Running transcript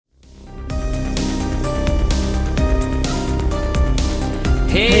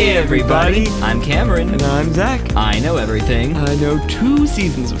everybody. I'm Cameron. And I'm Zach. I know everything. I know 2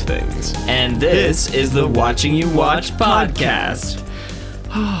 seasons of things. And this is the Watching You Watch podcast.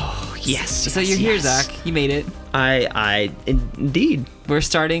 Oh, yes. So you're here, Zach. You made it. I indeed. We're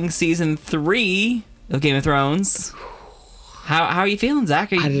starting season 3 of Game of Thrones. How are you feeling,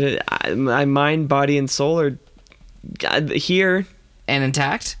 Zach? My mind, body, and soul are here. And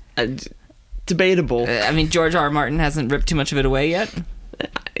intact? Debatable. I mean, George R. R. Martin hasn't ripped too much of it away yet.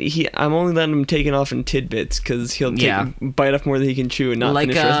 I'm only letting him take it off in tidbits because he'll bite off more than he can chew and not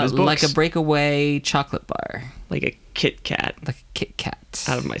finish the rest of his books. Like a breakaway chocolate bar. Like a Kit Kat. Like a Kit Kat.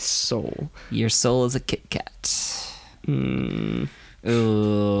 Out of my soul. Your soul is a Kit Kat. Mm.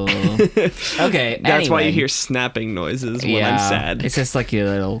 Ooh. Okay, That's why you hear snapping noises when I'm sad. It's just like your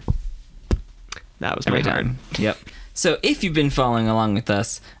little... That was my turn. Yep. So if you've been following along with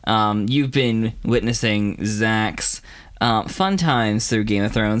us, you've been witnessing Zach's fun times through Game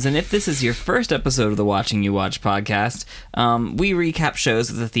of Thrones. And if this is your first episode of the Watching You Watch podcast, we recap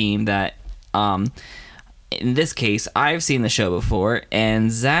shows with a theme that, in this case, I've seen the show before,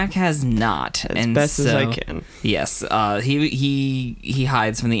 and Zach has not. As best as I can. Yes, he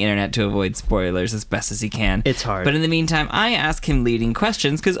hides from the internet to avoid spoilers as best as he can. It's hard. But in the meantime, I ask him leading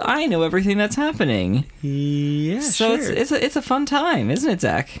questions because I know everything that's happening. Yeah, so sure. it's a fun time, isn't it,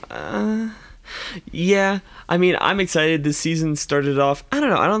 Zach? Yeah. I mean, I'm excited. This season started off, I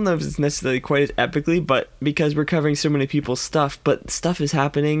don't know if it's necessarily quite as epically, but because we're covering so many people's stuff, but stuff is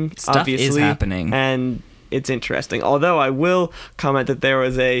happening, obviously. Stuff is happening. And it's interesting. Although I will comment that there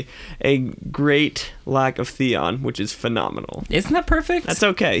was a great lack of Theon, which is phenomenal. Isn't that perfect? That's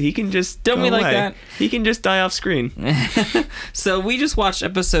okay. He can just Don't go we like away. that? He can just die off screen. So we just watched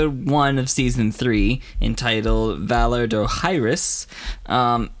episode 1 of season 3 entitled Valar Dohaeris,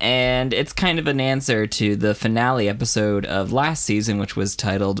 and it's kind of an answer to the finale episode of last season, which was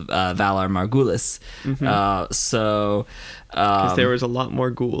titled Valar Morghulis. Mm-hmm. Because there was a lot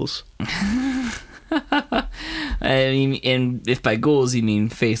more ghouls. I mean, and if by ghouls you mean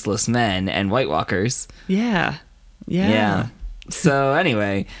faceless men and White Walkers. Yeah. So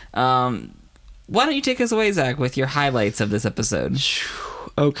anyway, why don't you take us away, Zach, with your highlights of this episode?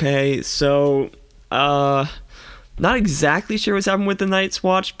 Okay, so not exactly sure what's happened with the Night's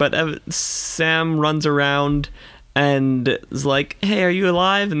Watch, but Sam runs around and is like, hey, are you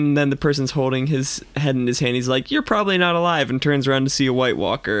alive? And then the person's holding his head in his hand. He's like, you're probably not alive, and turns around to see a White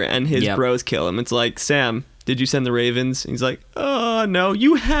Walker, and his bros kill him. It's like, Sam, did you send the ravens? And he's like, oh, no,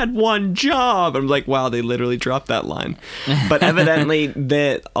 you had one job. I'm like, wow, they literally dropped that line. But evidently,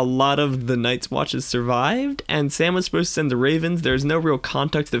 a lot of the Night's Watches survived, and Sam was supposed to send the ravens. There's no real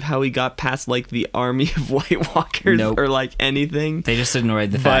context of how he got past, like, the army of White Walkers or, like, anything. They just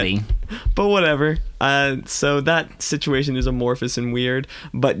ignored the fatty. But whatever. So that situation is amorphous and weird.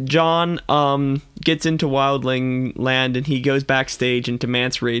 But Jon gets into Wildling Land, and he goes backstage into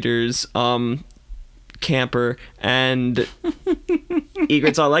Mance Rayder's camper, and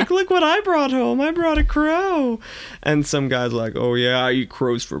Ygritte's all like, look what I brought home. I brought a crow. And some guy's like, oh yeah, I eat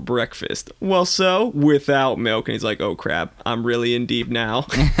crows for breakfast. Well, so without milk. And he's like, oh crap, I'm really in deep now.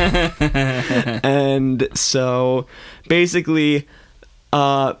 And so basically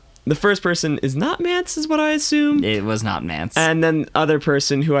the first person is not Mance, is what I assume. It was not Mance. And then other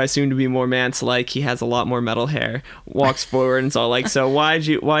person, who I assume to be more Mance-like, he has a lot more metal hair, walks forward and it's all like, so why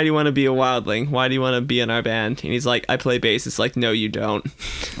do you want to be a wildling? Why do you want to be in our band? And he's like, I play bass. It's like, no, you don't.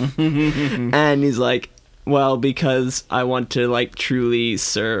 And he's like, well, because I want to, like, truly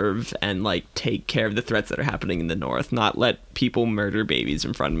serve and, like, take care of the threats that are happening in the north, not let people murder babies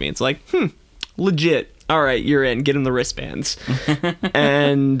in front of me. It's like, legit. All right, you're in. Get him the wristbands.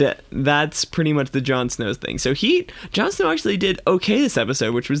 And that's pretty much the Jon Snow thing. So Jon Snow actually did okay this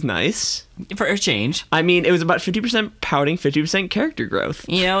episode, which was nice. For a change. I mean, it was about 50% pouting, 50% character growth.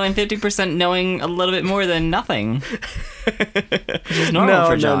 You know, and 50% knowing a little bit more than nothing. Which is normal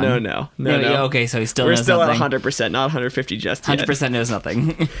for Jon. No. Okay, so he still We're knows still nothing. at 100%, not 150 just yet. 100% knows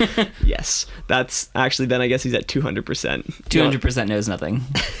nothing. Yes. That's actually, then I guess he's at 200%. 200% knows nothing.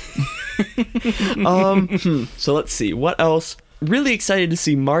 So let's see. What else? Really excited to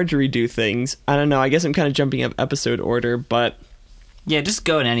see Marjorie do things. I don't know. I guess I'm kind of jumping up episode order, but... Yeah, just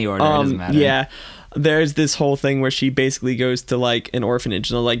go in any order. It doesn't matter. Yeah. There's this whole thing where she basically goes to, like, an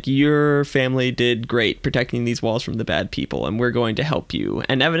orphanage and they're like, your family did great protecting these walls from the bad people and we're going to help you.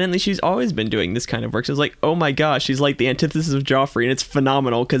 And evidently she's always been doing this kind of work. So it's like, oh my gosh, she's like the antithesis of Joffrey, and it's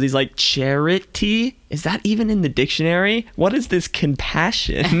phenomenal because he's like, charity? Is that even in the dictionary? What is this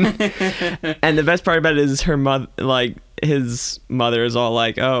compassion? And the best part about it is her mother, like, his mother is all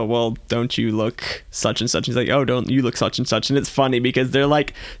like, oh, well, don't you look such and such? He's like, oh, don't you look such and such? And it's funny because they're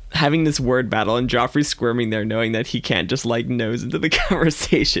like having this word battle and Joffrey's squirming there knowing that he can't just like nose into the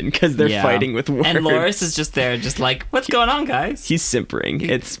conversation because they're fighting with words. And Loras is just there just like, what's going on, guys? He's simpering.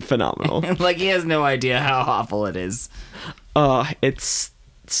 It's phenomenal. Like he has no idea how awful it is. It's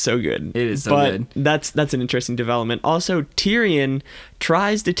so good. It is so good. good. That's an interesting development. Also, Tyrion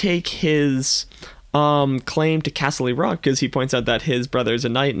tries to take his claim to Castle Rock because he points out that his brother is a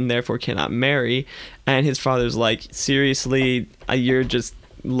knight and therefore cannot marry, and his father's like, seriously, you're just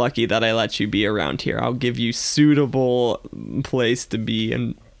lucky that I let you be around here. I'll give you suitable place to be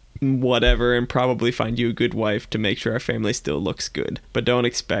and whatever, and probably find you a good wife to make sure our family still looks good, but don't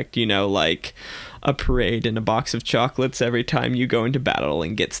expect, like a parade and a box of chocolates every time you go into battle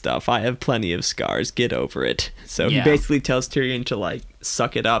and get stuff. I have plenty of scars, get over it. So he basically tells Tyrion to like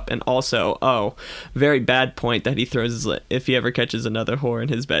suck it up. And also, very bad point that he throws is, if he ever catches another whore in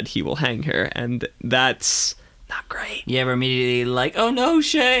his bed, he will hang her, and that's not great. You ever immediately like, oh no,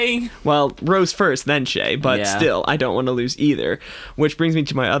 Shay? Well, Rose first, then Shay, but still, I don't want to lose either. Which brings me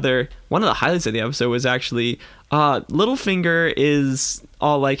to one of the highlights of the episode was actually, Littlefinger is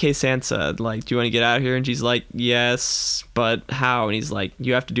all like, hey, Sansa, like, do you want to get out of here? And she's like, yes, but how? And he's like,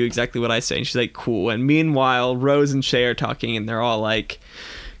 you have to do exactly what I say. And she's like, cool. And meanwhile, Rose and Shay are talking, and they're all like,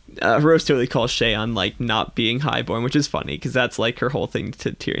 Rose totally calls Shay on like not being highborn, which is funny because that's like her whole thing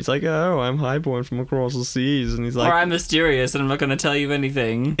to Tyrion. He's like, oh, I'm highborn from across the seas, and he's like, or I'm mysterious and I'm not going to tell you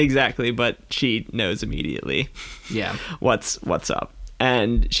anything. Exactly, but she knows immediately. Yeah, what's up,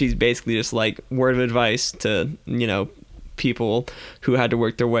 and she's basically just like, word of advice to people who had to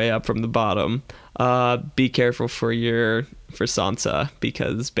work their way up from the bottom. Be careful for Sansa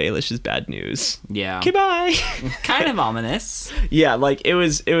because Baelish is bad news. Yeah. Okay, bye. Kind of ominous. Yeah, like it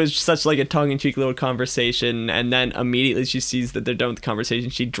was such like a tongue-in-cheek little conversation, and then immediately she sees that they're done with the conversation.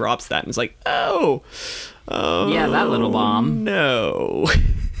 She drops that and is like, oh, yeah, that little bomb. No.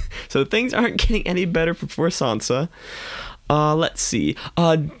 So things aren't getting any better for Sansa. Let's see.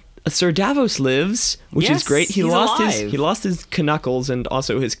 Sir Davos lives, which is great. He lost his knuckles and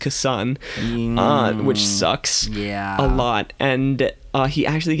also his Kasan, which sucks a lot. And he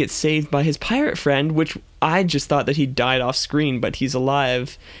actually gets saved by his pirate friend, which I just thought that he died off screen, but he's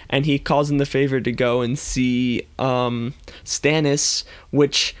alive. And he calls in the favor to go and see Stannis,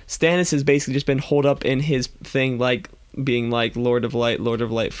 which Stannis has basically just been holed up in his thing, like being like Lord of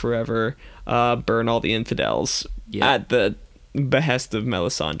Light forever, burn all the infidels at the behest of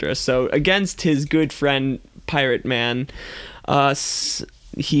Melisandre. So against his good friend pirate man, Sir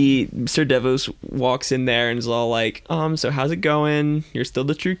Davos walks in there and is all like, so how's it going? You're still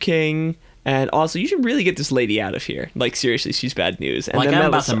the true king, and also you should really get this lady out of here. Like seriously, she's bad news. And like then I'm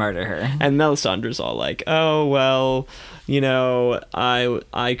about to murder her. And Melisandre's all like, oh well,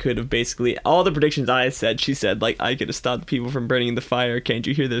 I could have basically, all the predictions I said, she said, like, I could have stopped people from burning in the fire. Can't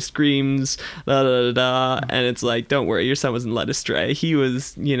you hear their screams? Da, da, da, da. And it's like, don't worry, your son wasn't led astray. He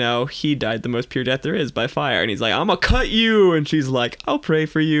was, he died the most pure death there is by fire. And he's like, I'm gonna cut you. And she's like, I'll pray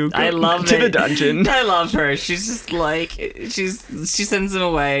for you. Go I love to the dungeon. I love her. She's just like, she sends him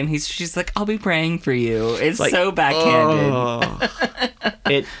away, and she's like, I'll be praying for you. It's like, so backhanded.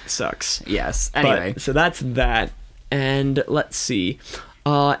 It sucks. Yes. Anyway. So that's that. And let's see,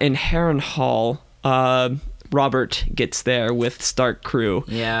 in Harrenhal, Robert gets there with Stark crew.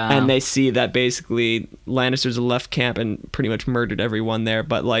 Yeah. And they see that basically Lannisters have left camp and pretty much murdered everyone there,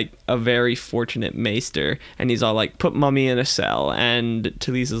 but like a very fortunate maester. And he's all like, put Mummy in a cell. And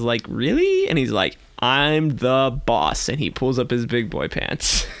Talisa's like, really? And he's like, I'm the boss. And he pulls up his big boy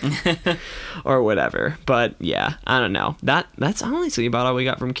pants. Or whatever. But yeah, I don't know. That's honestly about all we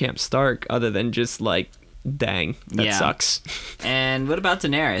got from Camp Stark, other than just like, dang, that sucks. And what about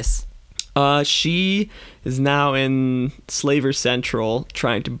Daenerys? She is now in Slaver Central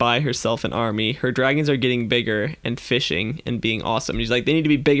trying to buy herself an army. Her dragons are getting bigger and fishing and being awesome. And he's like, they need to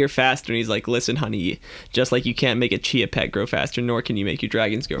be bigger, faster. And he's like, listen, honey, just like you can't make a chia pet grow faster, nor can you make your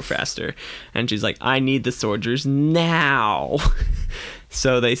dragons grow faster. And she's like, I need the soldiers now.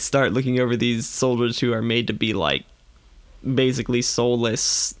 So they start looking over these soldiers who are made to be like basically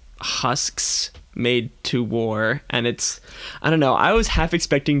soulless husks made to war, and it's, I don't know, I was half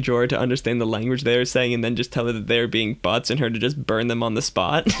expecting Jorah to understand the language they were saying and then just tell her that they're being butts and her to just burn them on the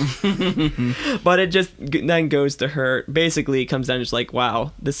spot. But it just then goes to her, basically it comes down just like,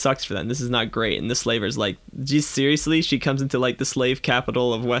 wow, this sucks for them, this is not great. And the slaver's like, geez, seriously? She comes into like the slave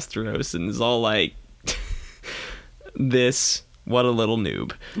capital of Westeros and is all like, what a little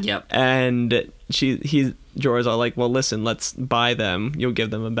noob. Yep. And Jorah's all like, well, listen, let's buy them. You'll give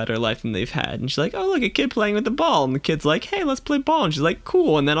them a better life than they've had. And she's like, oh, look, a kid playing with the ball. And the kid's like, hey, let's play ball. And she's like,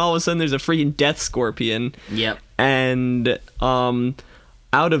 cool. And then all of a sudden there's a freaking death scorpion. Yep. And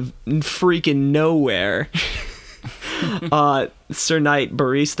out of freaking nowhere, Sir Knight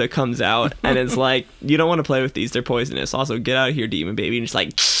Barista comes out and is like, you don't want to play with these. They're poisonous. Also, get out of here, demon baby. And just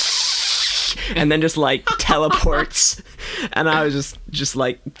like... and then just like teleports. And I was just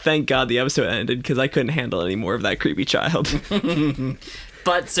like, thank God the episode ended, because I couldn't handle any more of that creepy child.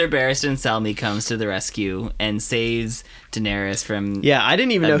 But Sir Barristan Selmy comes to the rescue and saves Daenerys from... Yeah, I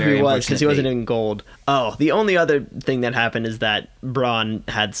didn't even know who very he was because he unfortunate wasn't in gold. Oh, the only other thing that happened is that Bronn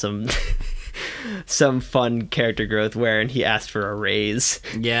had some some fun character growth wherein he asked for a raise.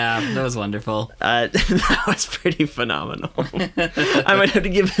 Yeah, that was wonderful. That was pretty phenomenal. I might have to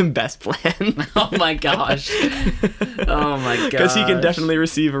give him best plan. Oh my gosh. Oh my gosh. Because he can definitely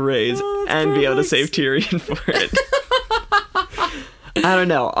receive a raise and be able to save Tyrion for it. I don't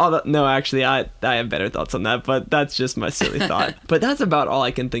know. No, actually, I have better thoughts on that, but that's just my silly thought. But that's about all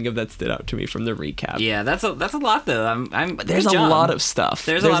I can think of that stood out to me from the recap. Yeah, that's a lot though. There's a lot of stuff.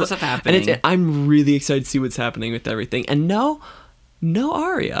 There's a lot of stuff happening. And I'm really excited to see what's happening with everything. And no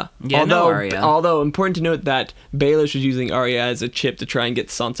Arya. Yeah, no Arya. Although important to note that Baelish was using Arya as a chip to try and get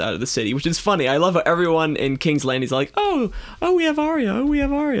Sansa out of the city, which is funny. I love how everyone in King's Landing is like, oh, we have Arya. Oh, we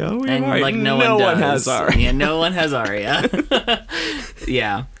have Arya. Oh, we have Arya. Like no one has Arya. Yeah, no one has Arya.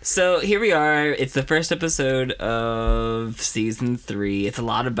 Yeah. So here we are. It's the first episode of season 3. It's a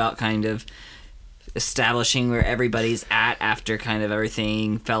lot about kind of establishing where everybody's at after kind of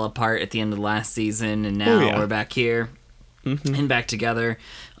everything fell apart at the end of the last season, and now we're back here. Mm-hmm. And back together.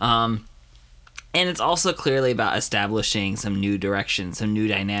 And it's also clearly about establishing some new direction, some new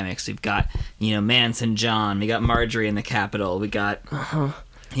dynamics. We've got, Mance and Jon. We got Marjorie in the capital. We got,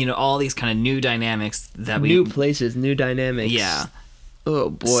 all these kind of new dynamics that new places, new dynamics. Yeah.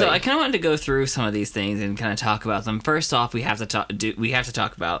 Oh boy. So I kind of wanted to go through some of these things and kind of talk about them. First off, we have to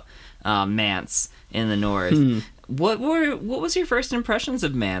talk about Mance in the north. What was your first impressions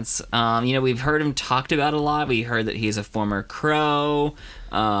of Mance? We've heard him talked about a lot. We heard that he's a former crow.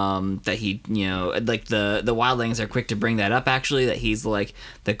 That he, like the wildlings are quick to bring that up. Actually, that he's like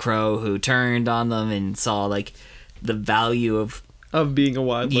the crow who turned on them and saw like the value of being a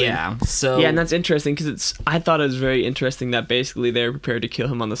wildling. Yeah. So yeah, and that's interesting because I thought it was very interesting that basically they're prepared to kill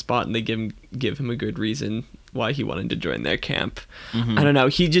him on the spot and they give him a good reason why he wanted to join their camp. Mm-hmm. I don't know.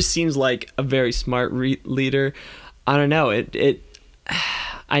 He just seems like a very smart leader. I don't know.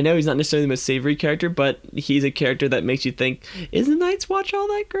 I know he's not necessarily the most savory character, but he's a character that makes you think, is the Night's Watch all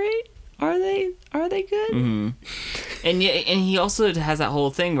that great? Are they good? Mm-hmm. And he also has that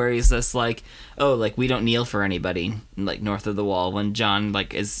whole thing where he's just like, oh, like we don't kneel for anybody like north of the wall when Jon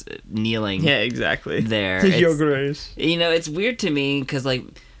like is kneeling. Yeah, exactly. There, Your Grace. It's weird to me because like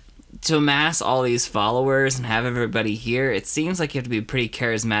to amass all these followers and have everybody here, it seems like you have to be a pretty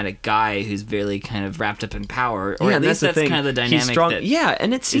charismatic guy who's really kind of wrapped up in power, or at least that's kind of the dynamic. He's strong. That yeah,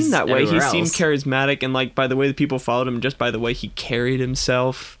 and it seemed that way. He else. Seemed charismatic, and like by the way the people followed him, just by the way he carried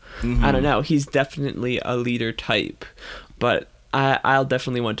himself. Mm-hmm. I don't know. He's definitely a leader type, but I'll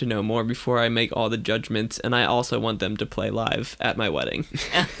definitely want to know more before I make all the judgments, and I also want them to play live at my wedding.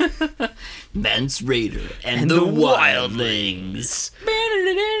 Mance Rayder and the Wildlings.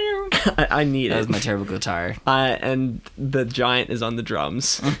 I need it. That was my terrible guitar. And the giant is on the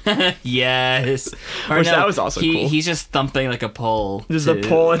drums. Yes. That was also cool. He's just thumping like a pole. Just a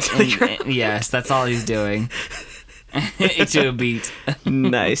pole into the ground. Yes, that's all he's doing. To a beat.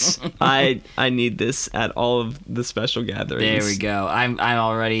 Nice. I need this at all of the special gatherings. There we go. I'm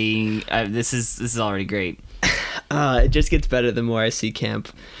already. This is already great. It just gets better the more I see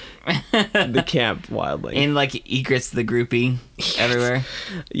camp. The camp wildling. And like Egret's the groupie everywhere.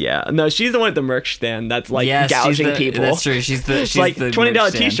 Yeah. No, she's the one at the merch stand that's like gouging people. That's true. She's like the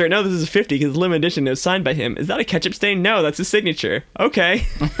 $20 t-shirt. No, this is 50 because limited edition. It was signed by him. Is that a ketchup stain? No, that's his signature. Okay.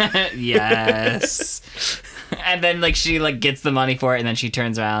 Yes. And then like she like gets the money for it, and then she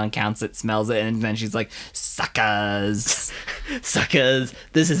turns around and counts it, smells it, and then she's like, suckers. Suckers.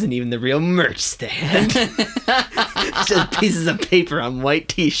 This isn't even the real merch stand. It's just pieces of paper on white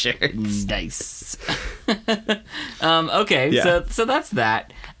t-shirts. Nice. Okay, yeah. So that's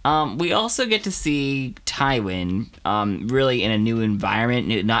that. We also get to see Tywin really in a new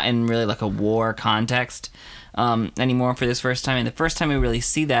environment, not in really like a war context anymore for this first time. And the first time we really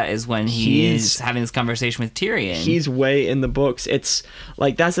see that is when he's having this conversation with Tyrion. He's way in the books. It's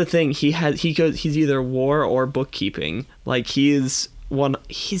like that's the thing. He's either war or bookkeeping. Like he's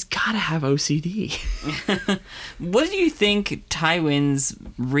he's gotta have OCD. What do you think Tywin's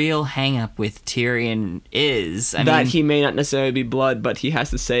real hang-up with Tyrion is? He may not necessarily be blood, but he has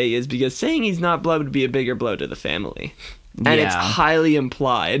to say is because saying he's not blood would be a bigger blow to the family. And it's highly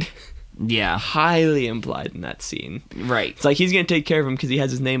implied. Yeah. Highly implied in that scene. Right. It's like he's going to take care of him because he has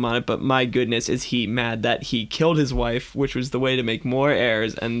his name on it, but my goodness, is he mad that he killed his wife, which was the way to make more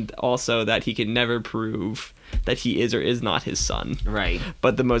heirs, and also that he can never prove that he is or is not his son. Right.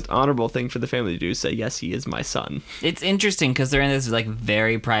 But the most honorable thing for the family to do is say, yes, he is my son. It's interesting because they're in this like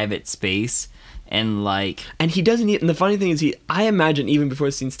very private space. And he doesn't and the funny thing is I imagine even before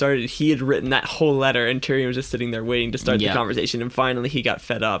the scene started, he had written that whole letter and Tyrion was just sitting there waiting to start the conversation, and finally he got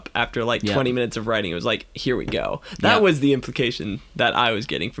fed up after 20 minutes of writing. It was like, here we go. That was the implication that I was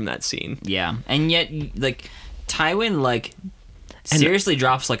getting from that scene. Yeah. And yet Tywin seriously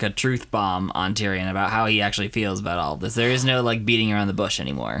drops a truth bomb on Tyrion about how he actually feels about all this. There is no beating around the bush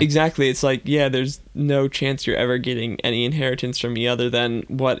anymore. Exactly. It's there's no chance you're ever getting any inheritance from me other than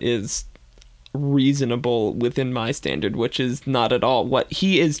what is reasonable within my standard, which is not at all what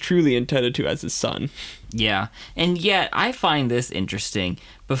he is truly entitled to as his son. Yeah. And yet I find this interesting.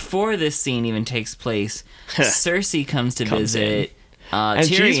 Before this scene even takes place, Cersei comes to visit and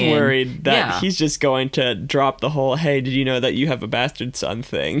Tyrion. She's worried that he's just going to drop the whole, hey, did you know that you have a bastard son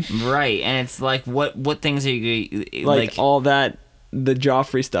thing? Right. And it's what things are you all that, the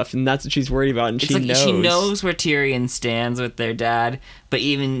Joffrey stuff, and that's what she's worried about, and she knows where Tyrion stands with their dad, but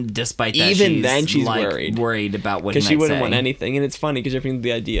even despite that, she's worried about what he might say. Because she wouldn't want anything, and it's funny because you're thinking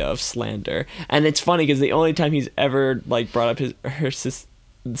the idea of slander, and it's funny because the only time he's ever brought up her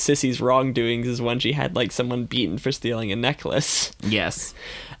Sissy's wrongdoings is when she had someone beaten for stealing a necklace. Yes.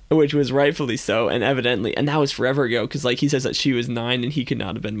 Which was rightfully so, and evidently, and that was forever ago, because he says that she was 9 and he could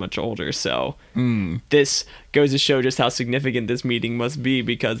not have been much older, so this goes to show just how significant this meeting must be,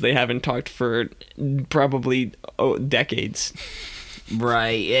 because they haven't talked for probably decades.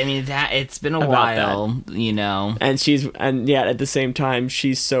 Right. I mean, it's been a while, And yet at the same time,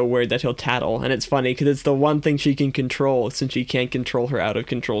 she's so worried that he'll tattle, and it's funny, because it's the one thing she can control, since she can't control her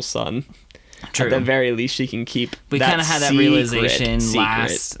out-of-control son. True. At the very least, she can keep. We kind of had that realization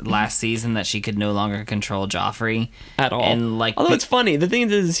last season that she could no longer control Joffrey at all. And although it's funny, the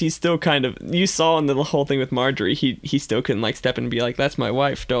thing is, he's still kind of. You saw in the whole thing with Marjorie, he still couldn't step in and be like, "That's my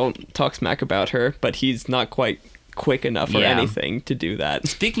wife. Don't talk smack about her." But he's not quite quick enough or anything to do that.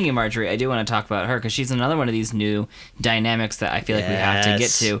 Speaking of Marjorie, I do want to talk about her because she's another one of these new dynamics that I feel like we have to get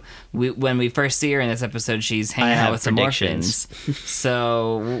to. When we first see her in this episode, she's hanging out with some orphans.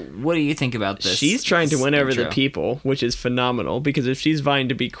 So what do you think about this? She's trying to win over the people, which is phenomenal, because if she's vying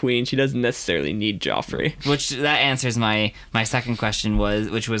to be queen, she doesn't necessarily need Joffrey. Which that answers my second question,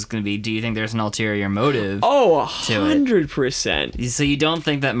 which was going to be, do you think there's an ulterior motive? Oh, 100%. So you don't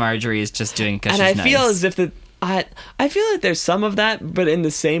think that Marjorie is just doing it because she's nice? And I feel as if I feel like there's some of that, but in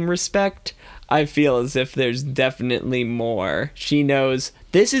the same respect, I feel as if there's definitely more. She knows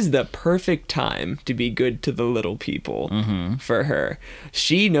this is the perfect time to be good to the little people for her.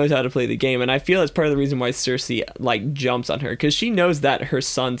 She knows how to play the game, and I feel that's part of the reason why Cersei jumps on her, because she knows that her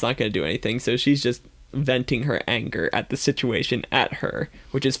son's not going to do anything, so she's just venting her anger at the situation at her,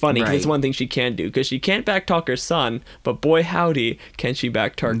 which is funny because it's one thing she can do, because she can't backtalk her son, but boy howdy can she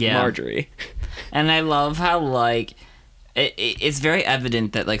backtalk Marjorie. And I love how it's very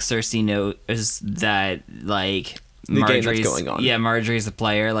evident that Cersei knows that Marjorie's going on. Yeah, Marjorie's a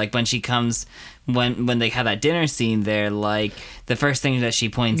player. When she comes, when they have that dinner scene there, the first thing that she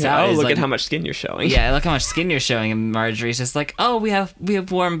points out is look at how much skin you're showing. Yeah, look how much skin you're showing, and Marjorie's just oh, we have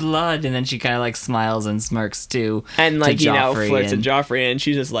warm blood, and then she kind of smiles and smirks too, and Joffrey, flirts at Joffrey, and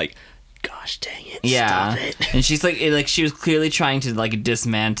she's just gosh dang it, stop it. And she's she was clearly trying to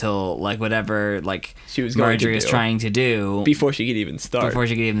dismantle whatever she was Marjorie was trying to do before she could even start.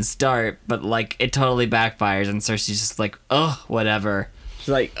 But it totally backfires, and Cersei's just oh, whatever.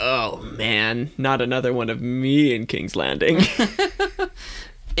 She's oh man, not another one of me in King's Landing.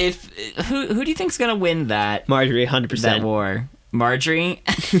 Who do you think's gonna win that? Marjorie, 100%. That war. Marjorie,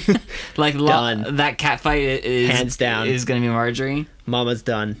 done. That cat fight is hands down is gonna be Marjorie. Mama's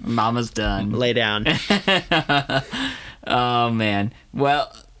done. Lay down. Oh man.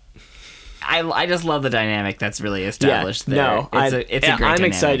 Well, I just love the dynamic that's really established there. No, it's a great dynamic. I'm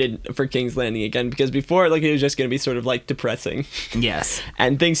excited for King's Landing again, because before it was just gonna be sort of depressing. Yes.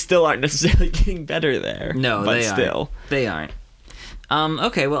 And things still aren't necessarily getting better there. No, but they aren't.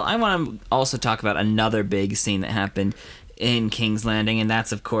 Okay, well, I want to also talk about another big scene that happened in King's Landing, and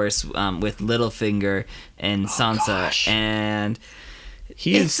that's of course with Littlefinger and Sansa. Gosh. And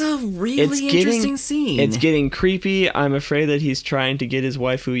It's a really interesting scene. It's getting creepy. I'm afraid that he's trying to get his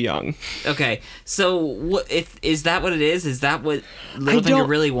waifu young. Okay, so what is that what it is? Is that what Littlefinger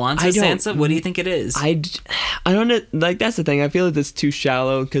really wants with Sansa? What do you think it is? I don't know. Like, that's the thing. I feel like that's too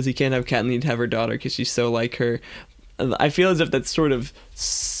shallow because he can't have Catelyn have her daughter because she's so like her. I feel as if that's sort of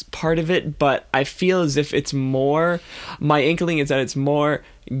part of it, but I feel as if it's more. My inkling is that it's more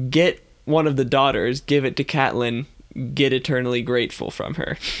get one of the daughters, give it to Catelyn, get eternally grateful from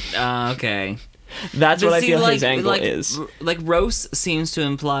her. Okay. That's what I feel his angle is. Like, Rose seems to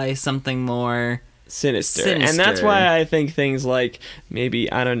imply something more sinister. And that's why I think things like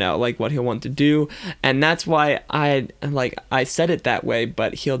maybe, I don't know, like what he'll want to do. And that's why I said it that way,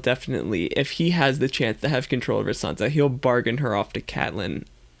 but he'll definitely, if he has the chance to have control over Sansa, he'll bargain her off to Catelyn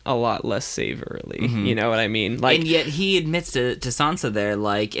a lot less savorily. Mm-hmm. You know what I mean? Like, and yet he admits to Sansa there,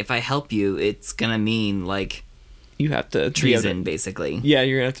 like, if I help you, it's gonna mean, like, you have to treason, basically. Yeah,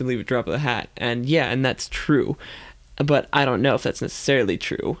 you're gonna have to leave a drop of the hat. And yeah, and that's true. But I don't know if that's necessarily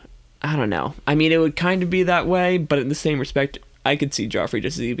true. I don't know. I mean, it would kind of be that way, but in the same respect, I could see Joffrey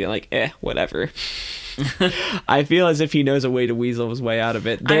just as being like, whatever. I feel as if he knows a way to weasel his way out of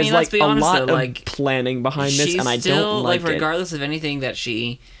it. There's let's be honest, lot though, of planning behind this, and I don't like it. Regardless of anything that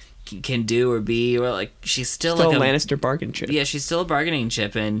she can do or be, or like, she's still like a Lannister bargain chip. Yeah, she's still a bargaining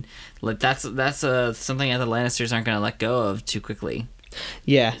chip, and like that's something that the Lannisters aren't going to let go of too quickly.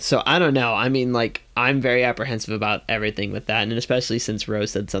 Yeah, so I don't know. I mean, like, I'm very apprehensive about everything with that, and especially since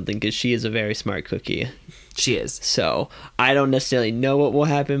Rose said something, because she is a very smart cookie. She is. So I don't necessarily know what will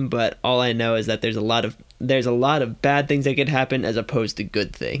happen, but all I know is that there's a lot of bad things that could happen as opposed to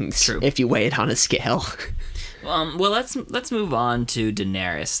good things. True. If you weigh it on a scale. Well, let's move on to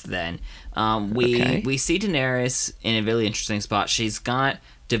Daenerys then. We see Daenerys in a really interesting spot. She's got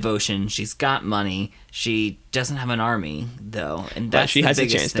devotion, she's got money, she doesn't have an army though, and that's she has the a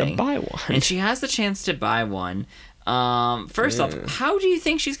chance thing. to buy one. And she has the chance to buy one. First off, how do you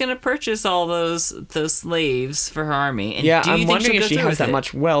think she's going to purchase all those slaves for her army? And yeah, do you I'm think wondering if she has that it?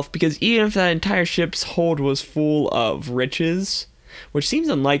 much wealth, because even if that entire ship's hold was full of riches, which seems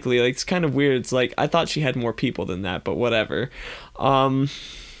unlikely, like, it's kind of weird. It's like, I thought she had more people than that, but whatever.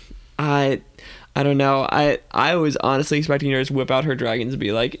 I don't know. I was honestly expecting her to whip out her dragons and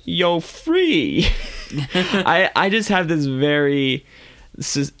be like, yo, free! I just have this very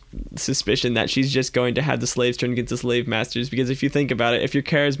suspicion that she's just going to have the slaves turn against the slave masters, because if you think about it, if you're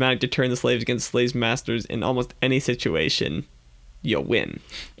charismatic to turn the slaves against slave masters in almost any situation, you'll win.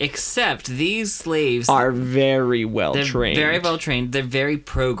 Except these slaves are very well trained. They're very well trained. They're very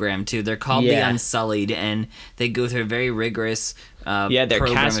programmed too. They're called the Unsullied, and they go through a very rigorous they're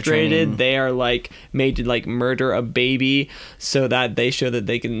castrated. They are like made to like murder a baby so that they show that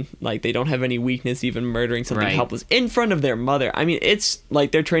they can, like, they don't have any weakness even murdering something helpless in front of their mother. I mean, it's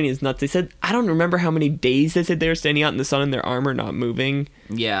like their training is nuts. They said, I don't remember how many days they said they were standing out in the sun in their armor not moving.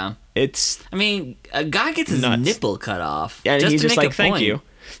 Yeah. I mean, a guy gets his nipple cut off. And just he's to just make like, a thank point. you.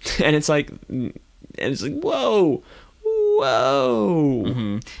 And it's like, whoa.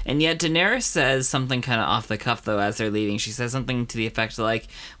 Mm-hmm. And yet Daenerys says something kind of off the cuff, though, as they're leaving. She says something to the effect like,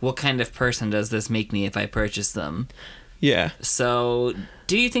 what kind of person does this make me if I purchase them? Yeah. So,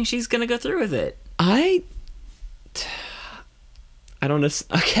 do you think she's going to go through with it? I don't know.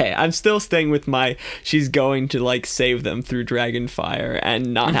 Okay, I'm still staying with she's going to, like, save them through Dragonfire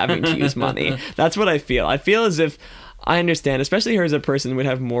and not having to use money. That's what I feel. I feel as if, I understand, especially her as a person, would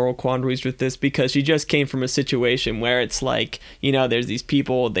have moral quandaries with this, because she just came from a situation where it's like, you know, there's these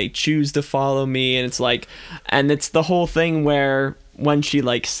people, they choose to follow me, and it's like, and it's the whole thing where when she,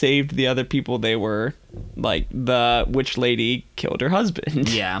 like, saved the other people, they were like, the witch lady killed her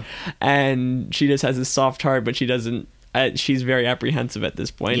husband. Yeah. And she just has a soft heart, but she doesn't, she's very apprehensive at this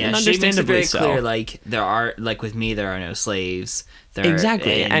point. Yeah, and she makes it very so. clear, like, there are, like, with me, there are no slaves.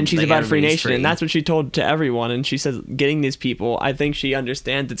 Exactly, and she's like, about free nation, free. and that's what she told to everyone. And she says, getting these people, I think she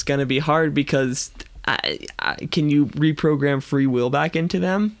understands it's going to be hard, because can you reprogram free will back into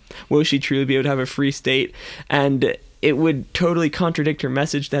them? Will she truly be able to have a free state? And it would totally contradict her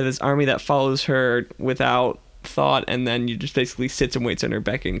message to have this army that follows her without thought, and then you just basically sits and waits on her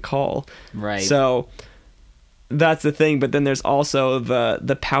beck and call. Right. So that's the thing, but then there's also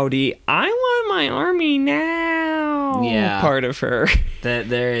the pouty, I want my army now part of her. That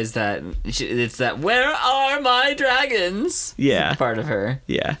there is that, it's that, where are my dragons? Yeah. Part of her.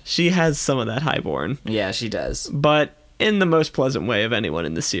 Yeah, she has some of that highborn. Yeah, she does. But in the most pleasant way of anyone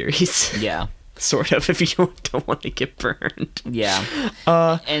in the series. Yeah. Sort of, if you don't want to get burned. Yeah.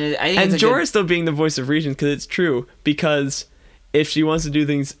 And I think Jorah still being the voice of reason, because it's true, because if she wants to do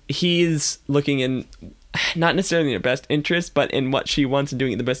things, he's looking in not necessarily in her best interest, but in what she wants and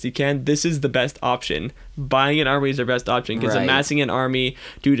doing it the best he can, this is the best option. Buying an army is her best option, because Right. amassing an army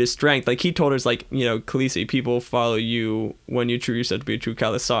due to strength, like he told her, like, Khaleesi, people follow you when you true yourself to be a true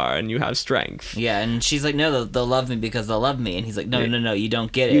Khalasar and you have strength. Yeah, and she's like, no, they'll love me because they'll love me. And he's like, no, you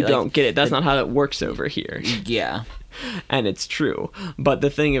don't get it. You Like, don't get it. That's not how it works over here. Yeah. And it's true. But the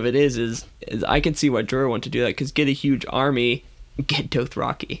thing of it is I can see why Jorah wanted to do that, because get a huge army, get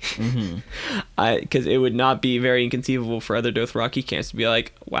Dothraki. Because it would not be very inconceivable for other Dothraki camps to be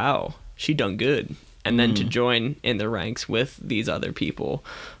like, wow, she done good. And then to join in the ranks with these other people.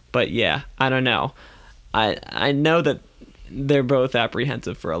 But yeah, I don't know. I know that they're both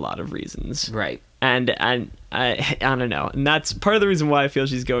apprehensive for a lot of reasons. Right. And I don't know. And that's part of the reason why I feel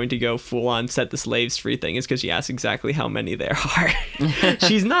she's going to go full on set the slaves free thing, is because she asks exactly how many there are.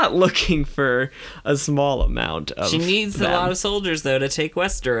 She's not looking for a small amount of She needs them. a lot of soldiers, though, to take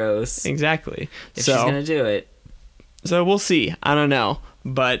Westeros. Exactly. If she's going to do it. So we'll see. I don't know.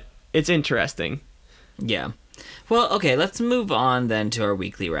 But it's interesting. Yeah. Well, okay, let's move on then to our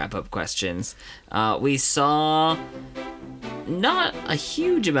weekly wrap-up questions. We saw not a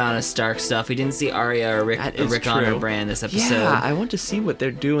huge amount of Stark stuff. We didn't see Arya or That is Rickon true. or Bran this episode. Yeah, I want to see what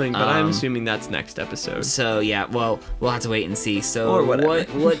they're doing, but I'm assuming that's next episode. So yeah, well, we'll have to wait and see. So Or whatever.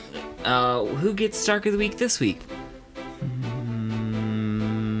 who gets Stark of the Week this week?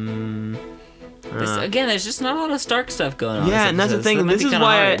 Again, there's just not a lot of Stark stuff going on. Yeah, this and that's the episode, so thing. that might This be is kinda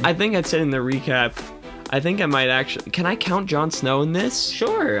why hard. I think I said in the recap, I think I might actually... Can I count Jon Snow in this?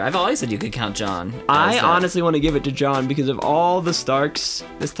 Sure, I've always said you could count Jon. I as that. honestly want to give it to Jon, because of all the Starks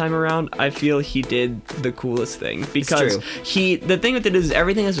this time around, I feel he did the coolest thing. Because true. the thing with it is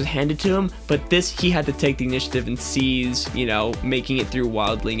everything else was handed to him, but this, he had to take the initiative and seize, making it through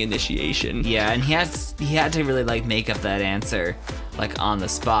Wildling initiation. Yeah, and he had to really like make up that answer like on the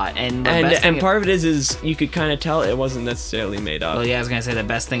spot. And the best And thing- part of it is you could kind of tell it wasn't necessarily made up. well, yeah, I was gonna say the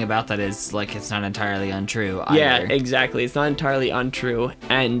best thing about that is like it's not entirely untrue either. Yeah, exactly. It's not entirely untrue,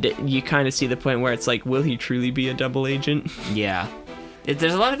 and you kind of see the point where it's like, will he truly be a double agent? Yeah.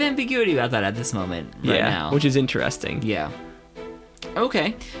 There's a lot of ambiguity about that at this moment right now. Which is interesting. Yeah.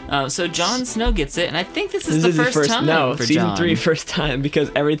 Okay. So Jon Snow gets it, and I think this is This the is first his time no, for season Jon. 3 first time, because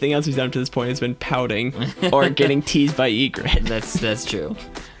everything else he's done to this point has been pouting or getting teased by Ygritte. That's true.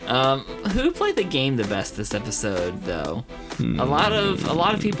 Who played the game the best this episode, though? A lot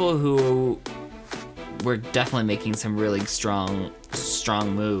of people who were definitely making some really strong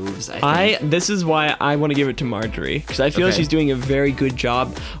moves. I think. This is why I want to give it to Marjorie, because I feel Okay. she's doing a very good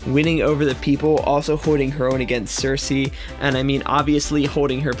job winning over the people, also holding her own against Cersei, and I mean obviously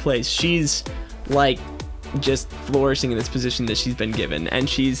holding her place. She's like just flourishing in this position that she's been given, and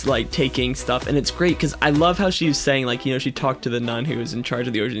she's like taking stuff, and it's great because I love how she's saying, like, she talked to the nun who was in charge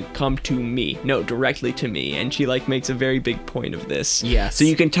of the origin, come to me, no, directly to me, and she like makes a very big point of this. Yes. So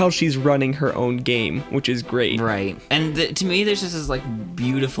you can tell she's running her own game, which is great. Right. And to me, there's just this like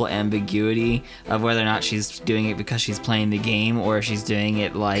beautiful ambiguity of whether or not she's doing it because she's playing the game or if she's doing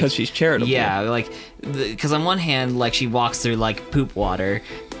it like Because she's charitable. Yeah, like because on one hand, like she walks through like poop water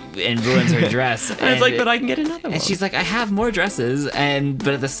and ruins her dress, And it's like, but I can get another one. And she's like, I have more dresses, but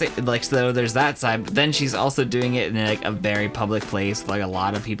at the same, like, so there's that side. But then she's also doing it in like a very public place with like a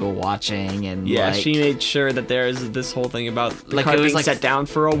lot of people watching, and Yeah, like, she made sure that there's this whole thing about the Like, cart it was being like- set down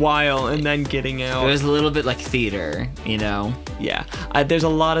for a while and then getting out. it was a little bit like theater, you know? Yeah, there's a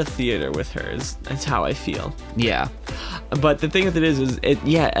lot of theater with hers. That's how I feel. Yeah. But the thing with it is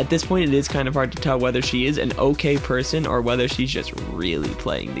at this point it is kind of hard to tell whether she is an okay person or whether she's just really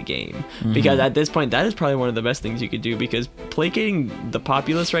playing the game. Because at this point, that is probably one of the best things you could do, because placating the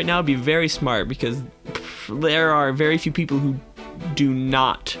populace right now would be very smart, because there are very few people who do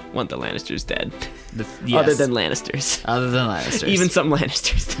not want the Lannisters dead. Yes. Other than Lannisters. Other than Lannisters. Even some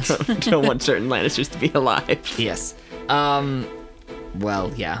Lannisters don't want certain Lannisters to be alive. Yes.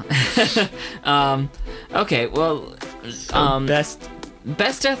 Well, yeah. Okay, well, Best.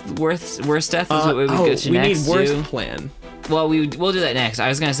 best death, worst death is what we would go to we next. need worst to. plan. Well, we'll do that next. I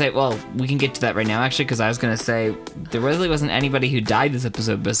was gonna say, well, we can get to that right now, actually, because I was gonna say there really wasn't anybody who died this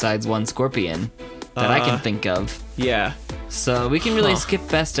episode besides one scorpion that I can think of. Yeah. So we can really skip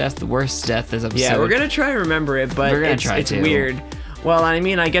best death, the worst death this episode. Yeah, we're gonna try to remember it, but We're gonna it's, try it's to. weird. Well, I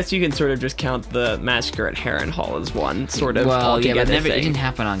mean, I guess you can sort of just count the massacre at Harrenhal as one sort of Well, yeah, altogether but it thing. didn't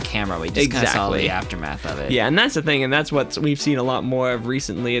happen on camera. We just kind of saw Exactly. the aftermath of it. Yeah, and that's the thing, and that's what we've seen a lot more of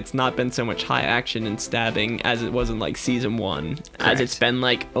recently. It's not been so much high action and stabbing as it was in like season 1, as Correct. it's been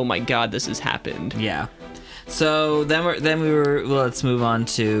like, oh my god, this has happened. Yeah. So well, let's move on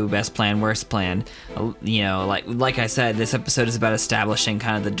to best plan, worst plan. You know, like I said, this episode is about establishing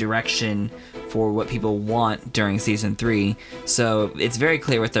kind of the direction for what people want during season 3. So it's very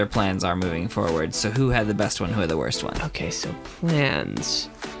clear what their plans are moving forward. So who had the best one? Who had the worst one? Okay, so plans.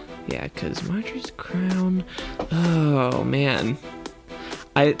 Yeah, because Marjorie's crown. Oh man.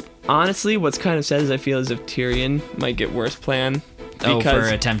 I honestly, what's kind of sad is I feel as if Tyrion might get worst plan. For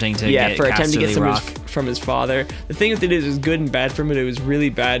attempting to get Casterly Rock. From his father. The thing with it is good and bad for him, but it was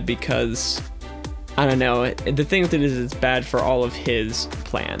really bad because, I don't know, the thing with it is it's bad for all of his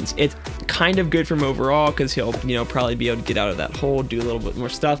plans. It's kind of good for him overall because he'll, probably be able to get out of that hole, do a little bit more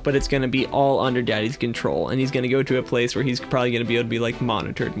stuff, but it's going to be all under Daddy's control, and he's going to go to a place where he's probably going to be able to be, like,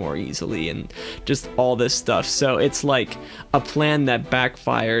 monitored more easily and just all this stuff. So it's like a plan that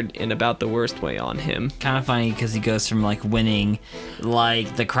backfired in about the worst way on him. Kind of funny because he goes from, like, winning,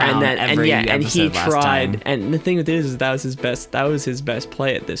 like, the crown and he tried. And the thing with it is that was his best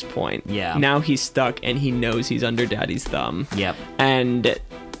play at this point. Yeah. Now he's stuck and he knows he's under Daddy's thumb. Yep. And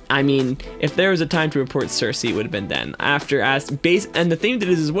I mean, if there was a time to report Cersei, it would have been then. And the thing that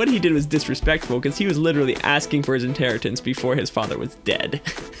is what he did was disrespectful because he was literally asking for his inheritance before his father was dead.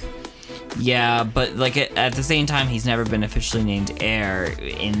 Yeah, but like at the same time, he's never been officially named heir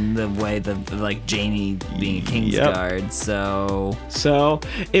in the way that like Jaime being a Kingsguard. So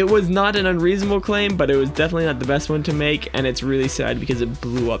it was not an unreasonable claim, but it was definitely not the best one to make, and it's really sad because it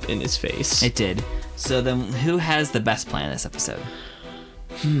blew up in his face. It did. So then, who has the best plan this episode?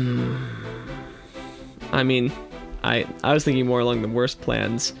 I mean, I was thinking more along the worst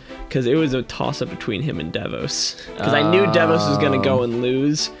plans because it was a toss-up between him and Davos. Because I knew Davos was going to go and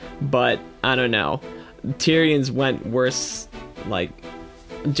lose, but I don't know. Tyrion's went worse, like,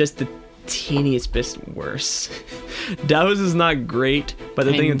 just the teeniest bit worse. Davos is not great, but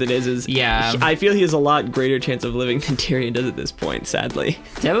the thing with it is I feel he has a lot greater chance of living than Tyrion does at this point, sadly.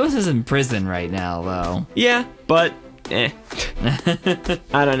 Davos is in prison right now, though. Yeah, but, I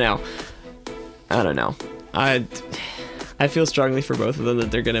don't know. I feel strongly for both of them that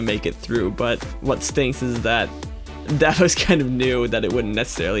they're going to make it through, but what stinks is that Davos kind of knew that it wouldn't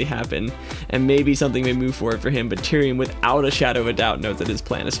necessarily happen, and maybe something may move forward for him, but Tyrion, without a shadow of a doubt, knows that his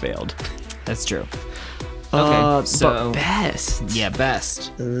plan has failed. That's true. Okay, so... But best. Yeah,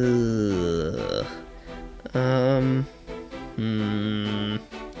 best.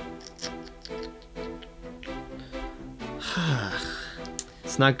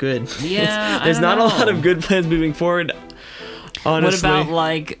 It's not good. Yeah, there's not a lot of good plans moving forward. Honestly. What about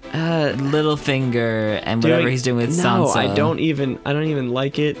like Littlefinger and whatever he's doing with Sansa? No, I don't even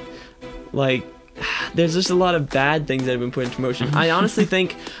like it. Like, there's just a lot of bad things that have been put into motion. I honestly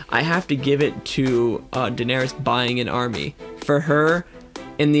think I have to give it to Daenerys buying an army. For her,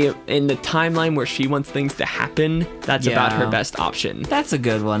 in the timeline where she wants things to happen, that's about her best option. That's a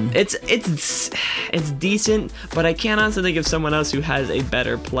good one. It's decent, but I can't honestly think of someone else who has a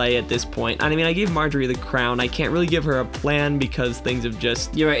better play at this point. I mean, I gave Marjorie the crown. I can't really give her a plan because things have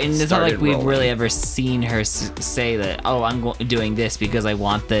just You're right, and it's not like we've really ever seen her say that, oh, I'm doing this because I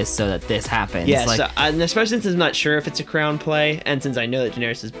want this so that this happens. Yeah, and especially since I'm not sure if it's a crown play, and since I know that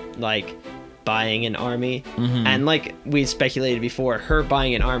Daenerys is, like, buying an army, and like we speculated before, her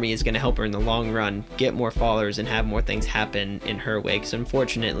buying an army is going to help her in the long run get more followers and have more things happen in her wake. So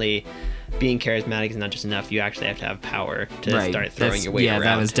unfortunately, being charismatic is not just enough. You actually have to have power to start throwing your weight around.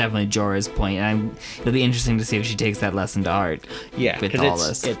 Yeah, that was definitely Jorah's point, and it'll be interesting to see if she takes that lesson to heart. Yeah, with all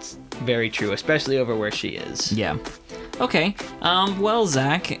this. It's very true, especially over where she is. Yeah. Okay. Well,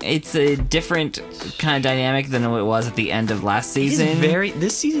 Zach, it's a different kind of dynamic than it was at the end of last season.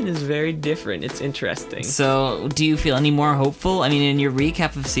 This season is very different. It's interesting. So, do you feel any more hopeful? I mean, in your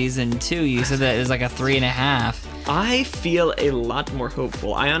recap of season 2, you said that it was like a 3.5. I feel a lot more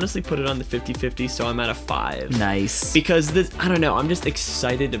hopeful. I honestly put it on the 50-50, so I'm at a 5. Nice. Because I don't know, I'm just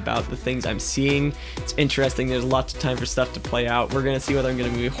excited about the things I'm seeing. It's interesting. There's lots of time for stuff to play out. We're going to see whether I'm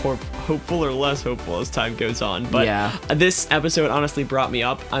going to be hopeful or less hopeful as time goes on. But this episode honestly brought me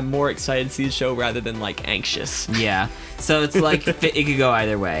up. I'm more excited to see the show rather than, like, anxious. Yeah. So it's like it could go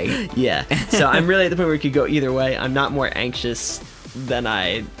either way. Yeah. So I'm really at the point where it could go either way. I'm not more anxious than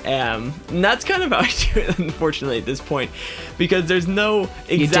I am. And that's kind of how I do it, unfortunately, at this point, because there's no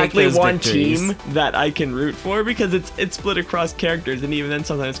exactly one team that I can root for, because it's split across characters, and even then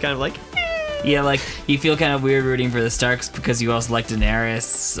sometimes it's kind of like, yeah, like you feel kind of weird rooting for the Starks because you also like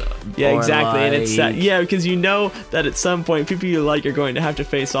Daenerys. Yeah, exactly. And it's because you know that at some point people you like are going to have to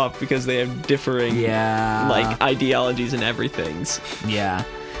face off because they have differing like ideologies and everything's. Yeah.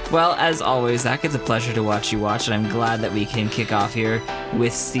 Well, as always, Zach, it's a pleasure to watch you watch, and I'm glad that we can kick off here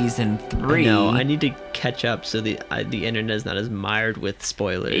with season 3. No, I need to catch up so the internet is not as mired with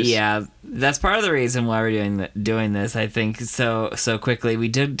spoilers. Yeah, that's part of the reason why we're doing this. I think so quickly. We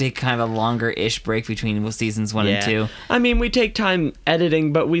did take kind of a longer-ish break between seasons 1 and 2. I mean, we take time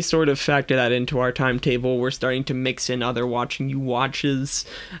editing, but we sort of factor that into our timetable. We're starting to mix in other watching you watches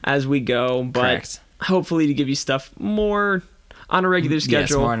as we go, but Correct. hopefully to give you stuff more on a regular schedule.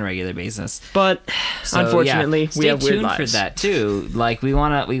 Yes, more on a regular basis. But So, unfortunately, yeah, we have weird stay tuned for lives. that too. Like we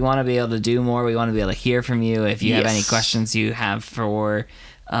want to be able to do more. We want to be able to hear from you. If you have any Yes. questions you have for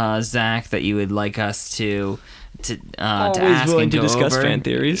Zach that you would like us to Always ask willing and to go discuss over. fan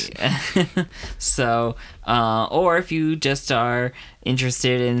theories. So, or if you just are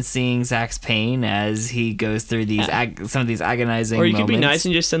interested in seeing Zach's pain as he goes through these some of these agonizing Or you moments. could be nice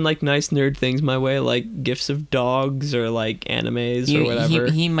and just send like nice nerd things my way, like gifs of dogs or like animes or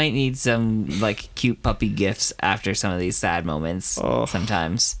whatever. He might need some like cute puppy gifts after some of these sad moments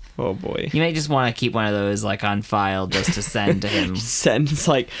sometimes. Oh boy. You may just want to keep one of those like on file just to send to him. Sends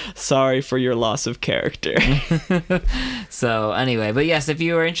like, sorry for your loss of character. So anyway, but yes, if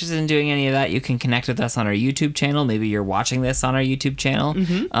you are interested in doing any of that, you can connect with us on our YouTube channel. Maybe you're watching this on our YouTube channel.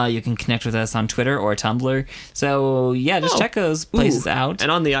 You can connect with us on Twitter or Tumblr. So yeah, just check those places out.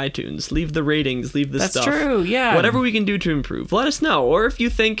 And on the iTunes, leave the ratings, leave the That's stuff. true, yeah. Whatever we can do to improve, let us know. Or if you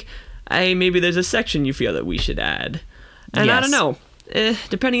think, hey, maybe there's a section you feel that we should add. And I Yes. don't know.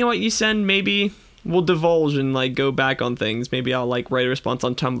 Depending on what you send, maybe we'll divulge and like go back on things. Maybe I'll like write a response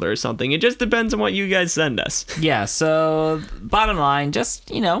on Tumblr or something. It just depends on what you guys send us. Yeah, so bottom line,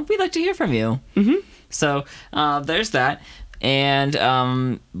 just, we'd like to hear from you. So there's that. And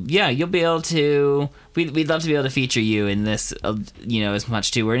you'll be able to. We'd love to be able to feature you in this, as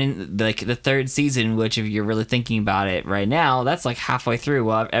much too. We're in like the third season, which if you're really thinking about it right now, that's like halfway through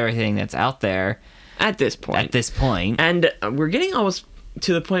everything that's out there At this point. at this point. And we're getting almost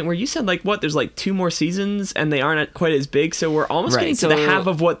to the point where you said like there's like 2 more seasons and they aren't quite as big, so we're almost Right, getting to the half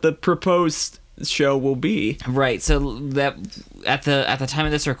of what the proposed show will be. Right. So that at the time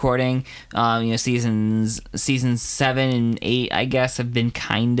of this recording, seasons 7 and 8, I guess, have been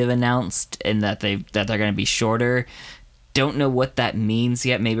kind of announced, and that they're going to be shorter. Don't know what that means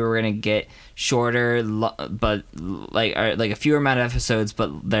yet. Maybe we're going to get shorter, but like a fewer amount of episodes, but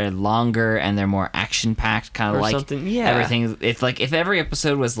they're longer and they're more action packed, kind Or of like something, yeah. everything. If every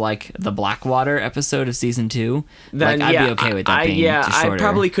episode was like the Blackwater episode of season 2, Then like I'd be okay with that being just I shorter.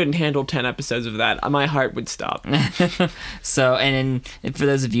 probably couldn't handle 10 episodes of that. My heart would stop. So, and for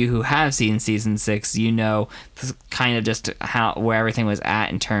those of you who have seen season 6, kind of just where everything was at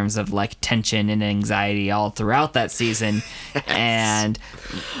in terms of like tension and anxiety all throughout that season. And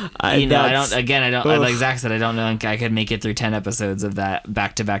I don't. Like Zach said, I don't know if I could make it through 10 episodes of that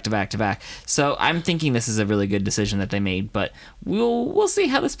back to back to back to back. So I'm thinking this is a really good decision that they made, but we'll see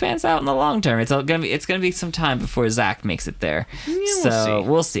how this pans out in the long term. It's gonna be some time before Zach makes it there.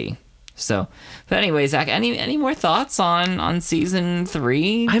 We'll see. So, but anyway, Zach, any more thoughts on season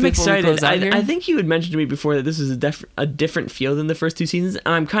 3? I'm excited. I I think you had mentioned to me before that this is a different feel than the first 2 seasons,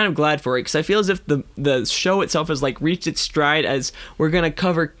 and I'm kind of glad for it because I feel as if the show itself has like reached its stride as we're gonna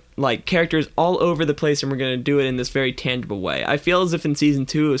cover like characters all over the place and we're going to do it in this very tangible way. I feel as if in season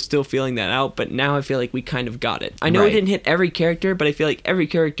 2 I was still feeling that out, but now I feel like we kind of got it. I know we Right. didn't hit every character, but I feel like every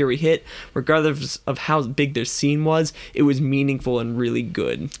character we hit, regardless of how big their scene was, it was meaningful and really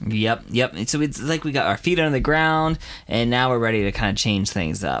good. Yep. So it's like we got our feet on the ground, and now we're ready to kind of change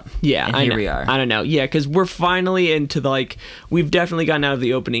things up. Yeah, and I here know. we are. I don't know. Yeah, because we're finally into we've definitely gotten out of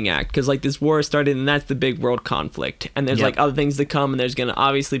the opening act because like this war started and that's the big world conflict, and there's Yep. like other things to come, and there's gonna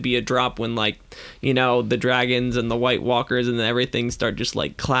obviously be a drop when like the dragons and the White Walkers and everything start just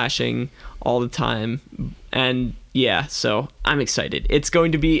like clashing all the time, and yeah, so I'm excited. It's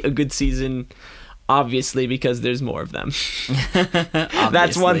going to be a good season. Obviously, because there's more of them.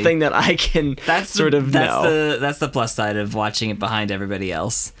 That's one Obviously. thing that I can know. That's the plus side of watching it behind everybody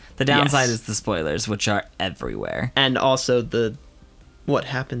else. The downside Yes. is the spoilers, which are everywhere. And also the what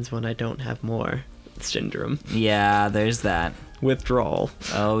happens when I don't have more. Syndrome. Yeah, there's that. Withdrawal.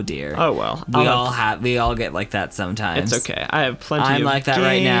 Oh dear. Oh well. We all get like that sometimes. It's okay. I have plenty I'm of like that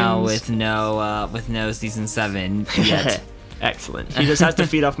right now games. with no season 7 yet. Excellent. He just has to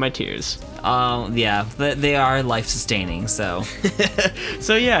feed off my tears. Yeah, they are life sustaining. So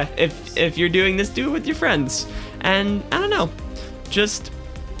So yeah, if you're doing this, do it with your friends. And I don't know, just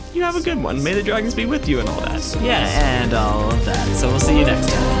you have a good one. May the dragons be with you and all that. yeah, and all of that. So we'll see you next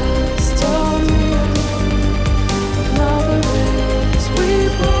time.